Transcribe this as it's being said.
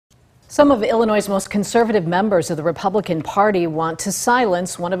Some of Illinois' most conservative members of the Republican Party want to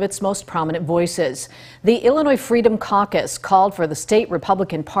silence one of its most prominent voices. The Illinois Freedom Caucus called for the state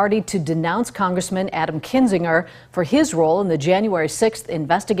Republican Party to denounce Congressman Adam Kinzinger for his role in the January 6th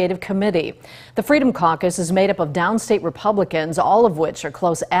investigative committee. The Freedom Caucus is made up of downstate Republicans, all of which are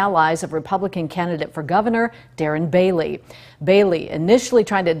close allies of Republican candidate for governor Darren Bailey. Bailey initially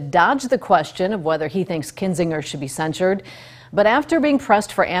tried to dodge the question of whether he thinks Kinzinger should be censured. But after being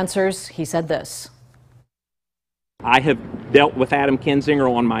pressed for answers, he said this. I have dealt with Adam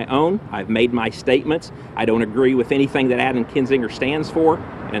Kinzinger on my own. I've made my statements. I don't agree with anything that Adam Kinzinger stands for,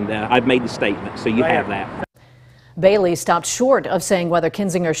 and I've made the statement, so you have that. Bailey stopped short of saying whether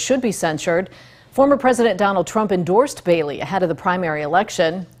Kinzinger should be censured. Former President Donald Trump endorsed Bailey ahead of the primary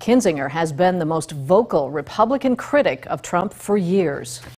election. Kinzinger has been the most vocal Republican critic of Trump for years.